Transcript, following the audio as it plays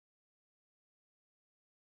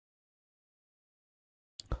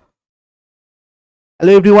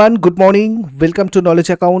Hello everyone, good morning. Welcome to knowledge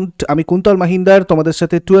account. আমি কুন্তল মাহিন্দার তোমাদের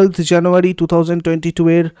সাথে 12th জানুয়ারি 2022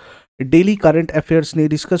 এর ডেইলি কারেন্ট অ্যাফেয়ার্স নিয়ে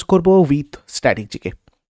ডিসকাস করব উইথ স্ট্র্যাটেজিকে।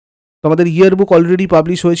 তোমাদের ইয়ার বুক অলরেডি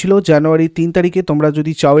পাবলিশ হয়েছিল জানুয়ারি 3 তারিখে। তোমরা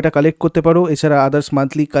যদি চাও এটা কালেক্ট করতে পারো, এছাড়া আদার্স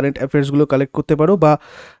মান্থলি কারেন্ট অ্যাফেয়ার্সগুলো কালেক্ট করতে পারো, বা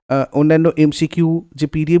অন্যান্য এমসিকিউ যে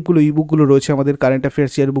পিডিএফগুলো ইবুকগুলো রয়েছে আমাদের কারেন্ট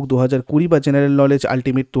অ্যাফেয়ার্স ইয়ার বুক 2020 বা জেনারেল নলেজ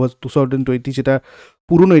আলটিমেট 2020 যেটা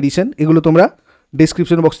পুরনো এডিশন, এগুলো তোমরা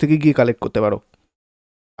ডেসক্রিপশন বক্স থেকে গিয়ে কালেক্ট করতে পারো।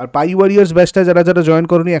 আর পাই ওয়ারিয়ার্স ব্যাচটা যারা যারা জয়েন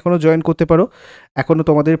করোনি এখনও জয়েন করতে পারো। এখনও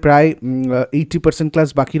তোমাদের প্রায় 80% ক্লাস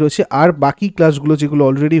বাকি রয়েছে, আর বাকি ক্লাসগুলো যেগুলো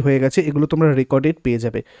অলরেডি হয়ে গেছে এগুলো তোমরা রেকর্ডেড পেয়ে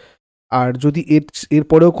যাবে। আর যদি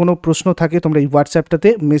এরপরেও কোনো প্রশ্ন থাকে তোমরা এই হোয়াটসঅ্যাপটাতে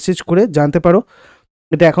মেসেজ করে জানতে পারো।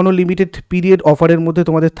 এটা এখনও লিমিটেড পিরিয়ড অফারের মধ্যে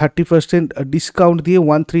তোমাদের 30% ডিসকাউন্ট দিয়ে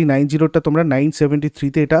 1390টা তোমরা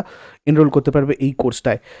 973তে এটা এনরোল করতে পারবে এই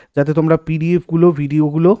কোর্সটায়, যাতে তোমরা পিডিএফগুলো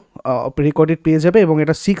ভিডিওগুলো রেকর্ডেড পেয়ে যাবে, এবং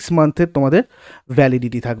এটা 6 মান্থের তোমাদের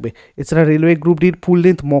ভ্যালিডিটি থাকবে। এছাড়া রেলওয়ে গ্রুপ ডির ফুল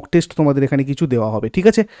লেন্থ মক টেস্ট তোমাদের এখানে কিছু দেওয়া হবে, ঠিক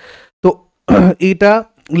আছে? তো এটা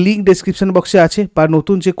লিঙ্ক ডেসক্রিপশন বক্সে আছে। বা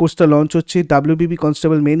নতুন যে কোর্সটা লঞ্চ হচ্ছে WBP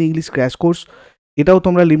constable main English crash course, এটাও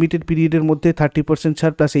তোমরা লিমিটেড পিরিয়ডের মধ্যে 30%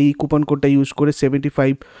 ছাড় প্লাস এই কুপন কোডটা ইউজ করে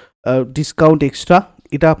 75 ডিসকাউন্ট এক্সট্রা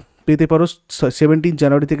এটা পেতে পারো। 17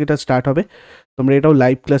 জানুয়ারি থেকে এটা স্টার্ট হবে। তোমরা এটাও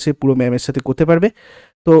লাইভ ক্লাসে পুরো ম্যামের সাথে করতে পারবে।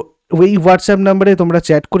 তো ওই হোয়াটসঅ্যাপ নাম্বারে তোমরা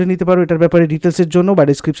চ্যাট করে নিতে পারো এটার ব্যাপারে ডিটেলসের জন্য, বা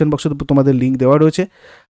ডিসক্রিপশন বক্সে তোমাদের লিঙ্ক দেওয়া রয়েছে।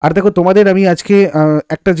 আর দেখো, তোমাদের আমি আজকে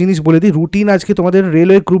একটা জিনিস বলে দিই, রুটিন আজকে তোমাদের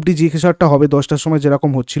রেলওয়ে গ্রুপ ডি জিকে শটটা হবে 10টার সময়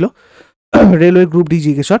যেরকম হচ্ছিল। Railway group D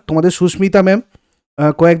GK shot তোমাদের সুস্মিতা ম্যাম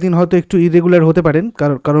কয়েকদিন হয়তো একটু ইরেগুলার হতে পারেন,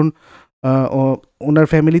 কারণ ওনার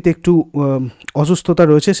ফ্যামিলিতে একটু অসুস্থতা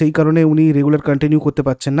রয়েছে, সেই কারণে উনি রেগুলার কন্টিনিউ করতে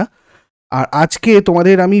পারছেন না। আর আজকে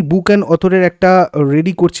তোমাদের আমি বুক অ্যান্ড অথরের একটা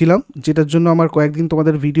রেডি করছিলাম, যেটার জন্য আমার কয়েকদিন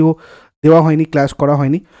তোমাদের ভিডিও দেওয়া হয়নি, ক্লাস করা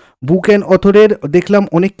হয়নি। বুক অ্যান্ড অথরের দেখলাম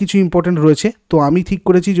অনেক কিছু ইম্পর্টেন্ট রয়েছে, তো আমি ঠিক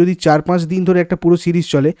করেছি যদি 4-5 দিন ধরে একটা পুরো সিরিজ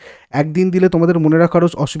চলে, একদিন দিলে তোমাদের মনে রাখারও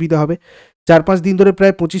অসুবিধা হবে। 4-5 দিন ধরে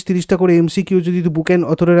প্রায় 25-30টা করে এমসিকিউ যদি বুক অ্যান্ড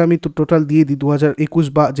অথরের আমি টোটাল দিয়ে দিই 2021,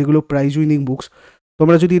 বা যেগুলো প্রাইজ উইনিং বুকস,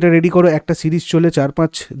 তোমরা যদি এটা রেডি করো, একটা সিরিজ চলে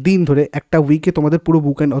 4-5 দিন ধরে, একটা উইকে তোমাদের পুরো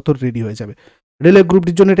বুক অ্যান্ড অথর রেডি হয়ে যাবে। রেলওয়ে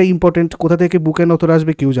গ্রুপটির জন্য এটা ইম্পর্টেন্ট। কোথা থেকে বুক অ্যান্ড অথর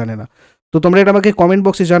আসবে কেউ জানে না, তো তোমরা এটা আমাকে কমেন্ট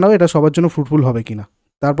বক্সে জানাও এটা সবার জন্য ফ্রুটফুল হবে কিনা।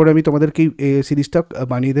 তারপরে আমি তোমাদেরকে এই সিরিজটা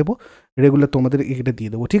বানিয়ে দেবো, রেগুলার তোমাদের এটা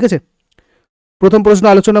দিয়ে দেবো, ঠিক আছে? প্রথম প্রশ্ন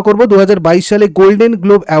আলোচনা করব, 2022 সালে গোল্ডেন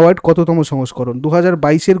গ্লোব অ্যাওয়ার্ড কততম সংস্করণ?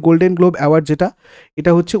 2022-এর গোল্ডেন গ্লোব অ্যাওয়ার্ড যেটা,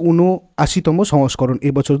 এটা হচ্ছে 79তম সংস্করণ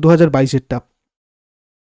এবছর 2022-এরটা।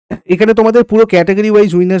 এখানে তোমাদের পুরো ক্যাটাগরি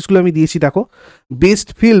ওয়াইজ উইনার্সগুলো আমি দিয়েছি। দেখো, বেস্ট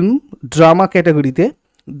ফিল্ম ড্রামা ক্যাটাগরিতে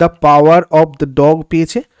the power of the dog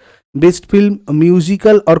পেয়েছে। বেস্ট ফিল্ম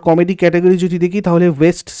মিউজিক্যাল আর কমেডি ক্যাটাগরি যদি দেখি তাহলে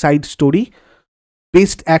West side story.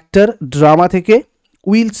 Best actor drama থেকে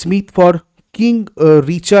will Smith for king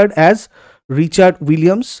Richard as Richard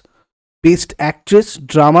Williams. Best actress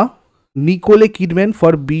drama Nicole Kidman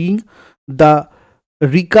for being the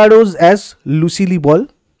রিকার্ডোজ as লুসিলি ball.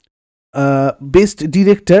 Best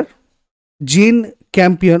director gen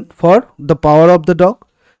campaign for the power of the dog.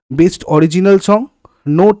 Best original song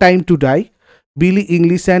no time to die, বিলি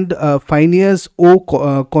English and ফাইনিয়াস O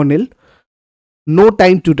Cornell, no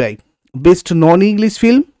time to die. Best non English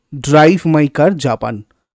film drive my car, Japan.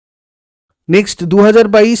 Next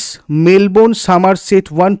 2022 Melbourne summer set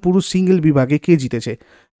 1 পুরুষ single বিভাগে কে জিতেছে?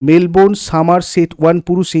 Melbourne summer set 1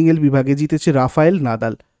 পুরুষ single বিভাগে জিতেছে Rafael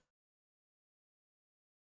Nadal.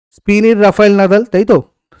 স্পেনের Rafael Nadal, তাই তো,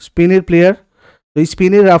 স্পেনের প্লেয়ার। তো এই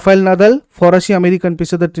স্পেনের রাফায়েল নাদাল ফরাসি আমেরিকান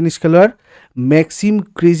পেশাদার টেনিস খেলোয়াড় ম্যাক্সিম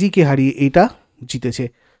ক্রেজিকে হারিয়ে এটা জিতেছে।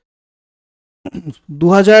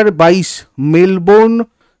 2022 মেলবোর্ন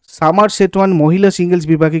সামার সেট 1 মহিলা সিঙ্গেলস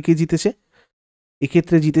বিভাগে কে জিতেছে?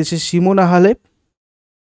 এক্ষেত্রে জিতেছে সিমোনা হালেপ।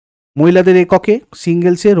 মহিলাদের এককে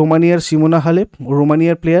সিঙ্গেলসে রোমানিয়ার সিমোনা হালেপ,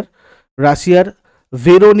 রোমানিয়ার প্লেয়ার, রাশিয়ার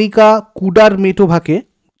ভেরোনিকা কুডারমেটোভাকে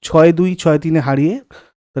 6-2, 6-3 হারিয়ে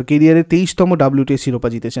তার কেরিয়ারে 23তম WTA শিরোপা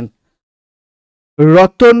জিতেছেন।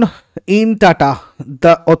 Ratan N tata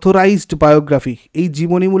the authorised biography, এই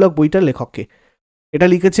জীবনীমূলক বইটার লেখককে? এটা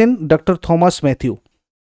লিখেছেন ডক্টর থমাস ম্যাথিউ।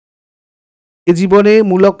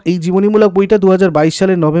 এই জীবনীমূলক বইটা 2022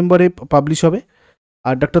 সালের নভেম্বরে পাবলিশ হবে।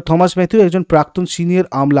 আর ডক্টর থমাস ম্যাথিউ একজন প্রাক্তন সিনিয়র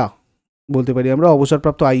আমলা বলতে পারি আমরা,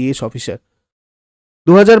 অবসরপ্রাপ্ত IAS officer.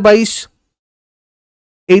 2022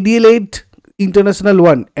 Adelaide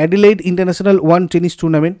international 1 tennis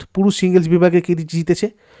tournament পুরুষ সিঙ্গেলস বিভাগে কে জিতেছে?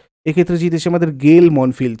 এক্ষেত্রে জিতেছে আমাদের গেল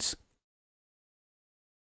মনফিল্ডস।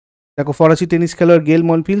 দেখো, ফরাসি টেনিস খেলোয়াড় গেল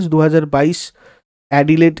মনফিল্ডস 2022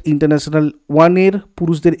 অ্যাডিলেড ইন্টারন্যাশনাল 1-এর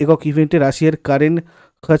পুরুষদের একক ইভেন্টে রাশিয়ার কারেন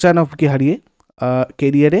খাচানভকে হারিয়ে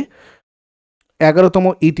কেরিয়ারে 11তম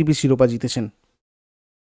ATP শিরোপা জিতেছেন।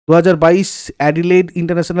 2022 অ্যাডিলেড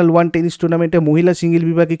ইন্টারন্যাশনাল ওয়ান টেনিস টুর্নামেন্টে মহিলা সিঙ্গেল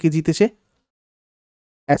বিভাগে কে জিতেছে?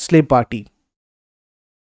 অ্যাশলে বার্টি।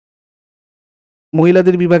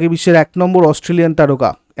 মহিলাদের বিভাগে বিশ্বের 1 নম্বর অস্ট্রেলিয়ান তারকা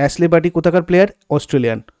অ্যাশলে বার্টি কোথাকার প্লেয়ার?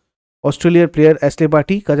 অস্ট্রেলিয়ার প্লেয়ার অ্যাশলে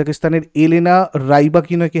বার্টি কাজাকিস্তানের এলেনা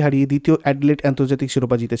রাইবাকিনাকে হারিয়ে দ্বিতীয় অ্যাডিলেড আন্তর্জাতিক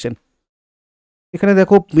শিরোপা জিতেছেন। এখানে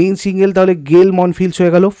দেখো মেন সিঙ্গেল তাহলে গেল মনফিল্ডস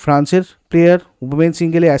হয়ে গেল ফ্রান্সের player, women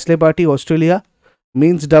সিঙ্গেলে Ashley বার্টি Australia,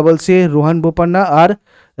 men's ডাবলসে Rohan Bopanna R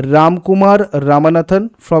Ramkumar রামানাথন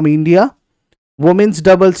from India, women's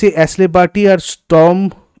ডাবলসে Ashley বার্টি R Sturm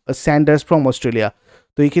Sanders from Australia.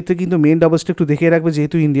 তো এই ক্ষেত্রে কিন্তু মেন ডাবলসটা একটু দেখে রাখবে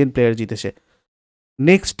যেহেতু ইন্ডিয়ান প্লেয়ার জিতেছে।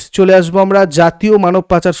 নেক্সট চলে আসবো আমরা, জাতীয় মানব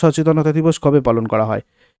পাচার সচেতনতা দিবস কবে পালন করা হয়?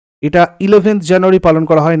 এটা 11 জানুয়ারি পালন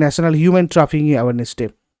করা হয়, national human trafficking awareness day.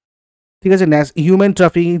 ঠিক আছে, হিউম্যান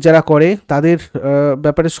ট্রাফিকিং যারা করে তাদের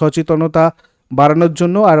ব্যাপারে সচেতনতা বাড়ানোর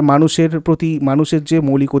জন্য আর মানুষের যে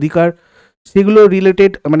মৌলিক অধিকার সেগুলো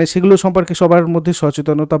রিলেটেড মানে সেগুলো সম্পর্কে সবার মধ্যে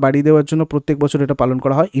সচেতনতা বাড়িয়ে দেওয়ার জন্য প্রত্যেক বছর এটা পালন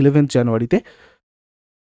করা হয় 11 জানুয়ারিতে।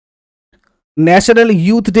 ন্যাশনাল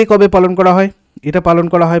ইউথ ডে কবে পালন করা হয়? এটা পালন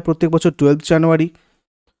করা হয় প্রত্যেক বছর 12 জানুয়ারি।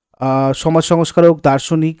 সমাজ সংস্কারক,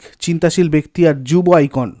 দার্শনিক, চিন্তাশীল ব্যক্তি আর যুব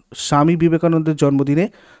আইকন স্বামী বিবেকানন্দের জন্মদিনে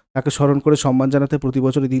তাকে স্মরণ করে সম্মান জানাতে প্রতি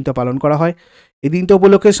বছর এই দিনটা পালন করা হয়। এই দিনটা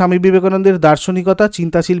উপলক্ষে স্বামী বিবেকানন্দের দার্শনিকতা,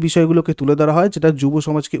 চিন্তাশীল বিষয়গুলোকে তুলে ধরা হয় যেটা যুব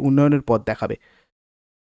সমাজকে উন্নয়নের পথ দেখাবে।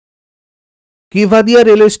 কেভাদিয়া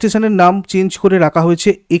রেলওয়ে স্টেশনের নাম চেঞ্জ করে রাখা হয়েছে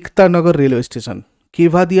একতানগর রেলওয়ে স্টেশন।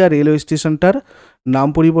 কেভাদিয়া রেলওয়ে স্টেশনটার নাম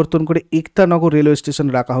পরিবর্তন করে একতানগর রেলওয়ে স্টেশন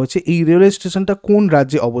রাখা হয়েছে। এই রেলওয়ে স্টেশনটা কোন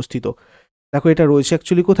রাজ্যে অবস্থিত? দেখো এটা রয়েছে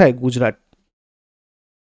অ্যাকচুয়ালি কোথায়? গুজরাট।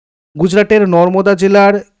 গুজরাটের নর্মদা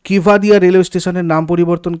জেলার কেভাদিয়া রেলওয়ে স্টেশনের নাম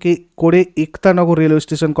পরিবর্তনকে করে একতানগর রেলওয়ে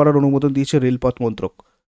স্টেশন করার অনুমোদন দিয়েছে রেলপথ মন্ত্রক।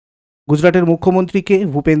 গুজরাটের মুখ্যমন্ত্রীকে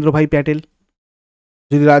ভূপেন্দ্র ভাই প্যাটেল।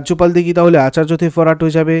 যদি রাজ্যপাল দেখি তাহলে আচার্য দেবরাট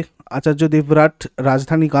হয়ে যাবে। আচার্য দেবরাট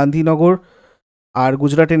রাজধানী গান্ধীনগর। আর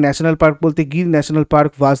গুজরাটের ন্যাশনাল পার্ক বলতে Gir national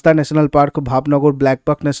park, ভাসদা national park, Bhavnagar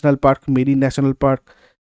blackbuck national park, marine national park.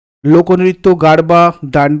 লোকনৃত্য গারবা,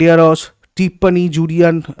 ডান্ডিয়া রস, টিপ্পানি,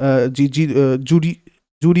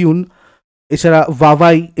 জুরিউন, এছাড়া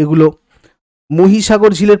ভাভাই, এগুলো।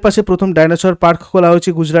 মহিসাগর ঝিলের পাশে প্রথম ডাইনোসর পার্ক খোলা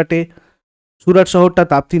হয়েছে গুজরাটে। সুরাট শহরটা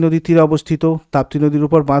তাপ্তি নদীর তীরে অবস্থিত। তাপ্তি নদীর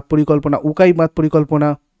উপর বাঁধ পরিকল্পনা, উকাই বাঁধ পরিকল্পনা।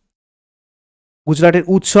 গুজরাটের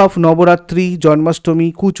উৎসব নবরাত্রি, জন্মাষ্টমী,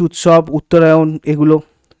 কুচ উৎসব, উত্তরায়ণ, এগুলো।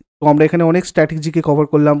 তো আমরা এখানে অনেক স্ট্র্যাটেজিকে কভার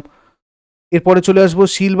করলাম। এরপরে চলে আসবো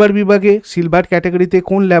সিলভার বিভাগে। সিলভার ক্যাটাগরিতে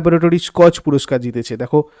কোন ল্যাবরেটরি স্কচ পুরস্কার জিতেছে?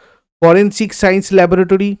 দেখো ফরেনসিক সায়েন্স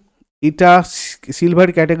ল্যাবরেটরি এটা সিলভার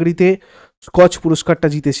ক্যাটাগরিতে স্কচ পুরস্কারটা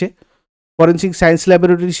জিতেছে। ফরেনসিক সায়েন্স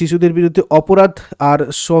ল্যাবরেটরি শিশুদের বিরুদ্ধে অপরাধ আর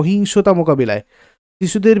সহিংসতা মোকাবিলায়,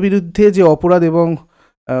 শিশুদের বিরুদ্ধে যে অপরাধ এবং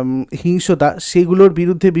হিংসতা সেগুলোর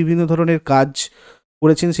বিরুদ্ধে বিভিন্ন ধরনের কাজ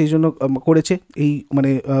করেছেন, সেই জন্য করেছে এই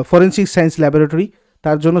মানে ফরেনসিক সায়েন্স ল্যাবরেটরি,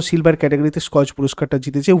 তার জন্য সিলভার ক্যাটাগরিতে স্কচ পুরস্কারটা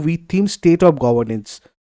জিতেছে with theme state of governance.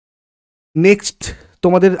 Next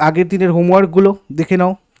তোমাদের আগের দিনের হোমওয়ার্কগুলো দেখে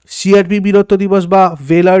নাও। সিআরপি বীরত্ব দিবস বা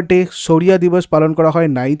ভেলার ডে, শৌরিয়া দিবস পালন করা হয়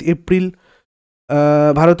 9 এপ্রিল।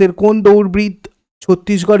 ভারতের কোন দৌড়বিদ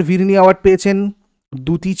ছত্তিশগড় ভিরনি অ্যাওয়ার্ড পেয়েছেন?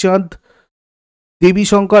 দুতি চাঁদ। দেবী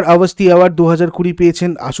শঙ্কর অবস্থি অ্যাওয়ার্ড 2020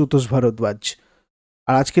 পেয়েছেন আশুতোষ ভারদ্বাজ।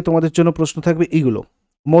 আর আজকে তোমাদের জন্য প্রশ্ন থাকবে এইগুলো।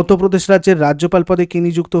 মধ্যপ্রদেশ রাজ্যের রাজ্যপাল পদে কে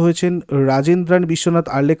নিযুক্ত হয়েছেন? রাজেন্দ্রান বিশ্বনাথ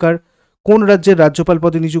আর্লেকার। কোন রাজ্যের রাজ্যপাল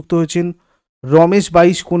পদে নিযুক্ত হয়েছেন? রমেশ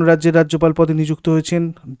বাইশ কোন রাজ্যের রাজ্যপাল পদে নিযুক্ত হয়েছেন?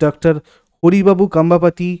 ডক্টর হরিবাবু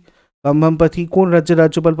কাম্বাম্পাথি কোন রাজ্যের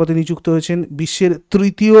রাজ্যপাল পদে নিযুক্ত হয়েছেন? বিশ্বের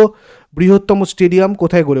তৃতীয় বৃহত্তম স্টেডিয়াম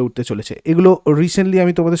কোথায় গড়ে উঠতে চলেছে? এগুলো রিসেন্টলি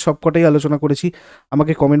আমি তোমাদের সবকটাই আলোচনা করেছি,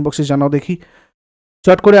 আমাকে কমেন্ট বক্সে জানাও দেখি।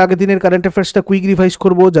 চট করে আগের দিনের কারেন্ট অ্যাফেয়ার্সটা কুইক রিভাইজ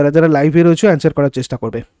করবো, যারা যারা লাইভে রয়েছে অ্যান্সার করার চেষ্টা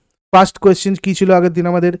করবে। ফার্স্ট কোয়েশ্চেন কী ছিল আগের দিন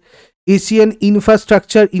আমাদের? এশিয়ান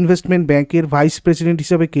ইনফ্রাস্ট্রাকচার ইনভেস্টমেন্ট ব্যাংকের ভাইস প্রেসিডেন্ট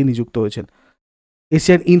হিসাবে কে নিযুক্ত হয়েছেন?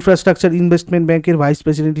 এশিয়ান ইনফ্রাস্ট্রাকচার ইনভেস্টমেন্ট ব্যাংকের ভাইস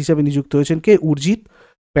প্রেসিডেন্ট হিসাবে নিযুক্ত হয়েছেন কে? উর্জিত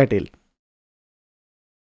প্যাটেল।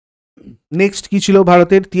 নেক্সট কী ছিল?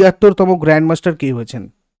 ভারতের 73তম গ্র্যান্ডমাস্টার কে হয়েছেন?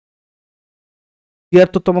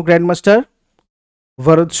 73তম গ্র্যান্ডমাস্টার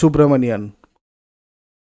ভরত সুব্রমণিয়ান।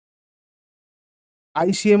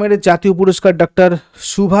 আইসিএমআর এর জাতীয় পুরস্কার ডক্টর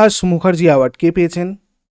সুভাষ মুখার্জি অ্যাওয়ার্ড কে পেয়েছেন?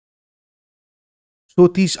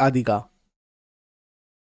 সতীশ আদিগা।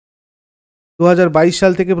 2022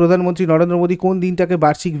 সাল থেকে প্রধানমন্ত্রী নরেন্দ্র মোদী কোন দিনটাকে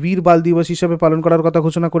বার্ষিক বীর বাল দিবস হিসাবে পালন করার কথা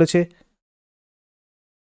ঘোষণা করেছে?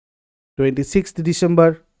 26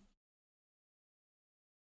 ডিসেম্বর।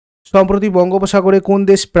 সম্প্রতি বঙ্গোপসাগরে কোন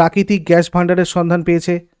দেশ প্রাকৃতিক গ্যাস ভাণ্ডারের সন্ধান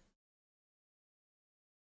পেয়েছে?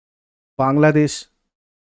 বাংলাদেশ।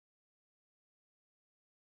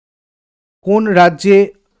 কোন রাজ্যে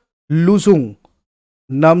লুসুং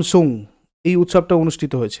নামসুং এই উৎসবটা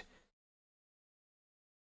অনুষ্ঠিত হয়েছে?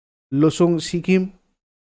 লোসং Sikkim.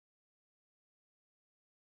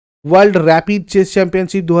 World rapid chess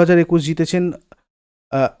championship 2021 জিতেছেন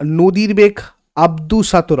নদীর বেগ আব্দু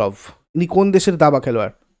সাতরভ। ইনি কোন দেশের দাবা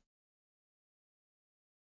খেলোয়াড়?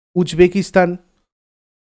 উজবেকিস্তান।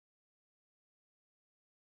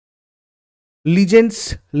 লিজেন্ডস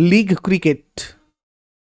লিগ ক্রিকেট,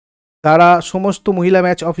 তারা সমস্ত মহিলা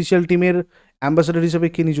ম্যাচ অফিসিয়াল টিমের অ্যাম্বাসাডর হিসেবে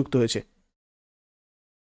কে নিযুক্ত হয়েছে?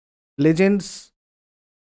 Legends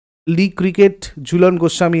league cricket Jhulan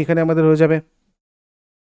Goswami এখানে আমাদের হয়ে যাবে।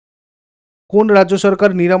 কোন রাজ্য সরকার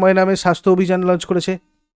নিরাময় নামে স্বাস্থ্য অভিযান লঞ্চ করেছে?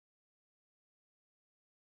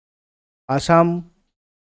 Assam.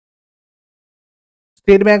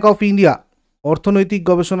 State bank of India অর্থনৈতিক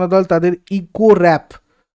গবেষণা দল তাদের ইকো র্যাপ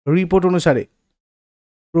রিপোর্ট অনুসারে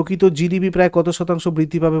প্রকৃত জিডিপি প্রায় কত শতাংশ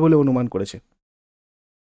বৃদ্ধি পাবে বলে অনুমান করেছে?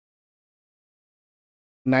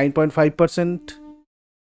 9.5%।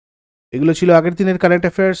 এগুলো ছিল আগের দিনের কারেন্ট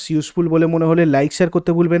অ্যাফেয়ার্স। ইউজফুল বলে মনে হলে লাইক শেয়ার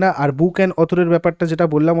করতে ভুলবে না। আর বুক অ্যান্ড অথরের ব্যাপারটা যেটা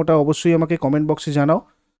বললাম ওটা অবশ্যই আমাকে কমেন্ট বক্সে জানাও।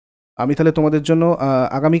 আমি তাহলে তোমাদের জন্য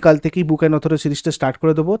আগামীকাল থেকেই বুক অ্যান্ড অথরের সিরিজটা স্টার্ট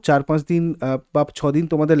করে দেবো। 4-5 দিন বা 6 দিন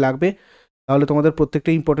তোমাদের লাগবে, তাহলে তোমাদের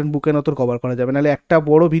প্রত্যেকটা important book and author cover করা যাবে। নাহলে একটা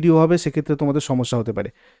বড় ভিডিও হবে, সেক্ষেত্রে তোমাদের সমস্যা হতে পারে।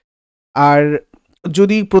 আর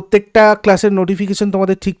যদি প্রত্যেকটা ক্লাসের নোটিফিকেশন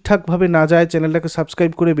তোমাদের ঠিকঠাকভাবে না যায়, চ্যানেলটাকে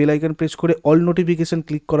সাবস্ক্রাইব করে বেল আইকন প্রেস করে অল নোটিফিকেশন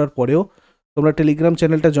ক্লিক করার পরেও তোমরা টেলিগ্রাম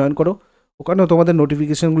চ্যানেলটা জয়েন করো। ওখানেও তোমাদের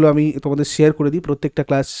নোটিফিকেশনগুলো আমি তোমাদের শেয়ার করে দিই প্রত্যেকটা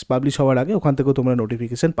ক্লাস পাবলিশ হওয়ার আগে, ওখান থেকেও তোমরা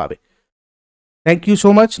নোটিফিকেশন পাবে। Thank you so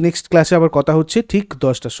much. Next ক্লাসে আবার কথা হচ্ছে ঠিক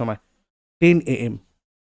 10টার সময়, 10 AM।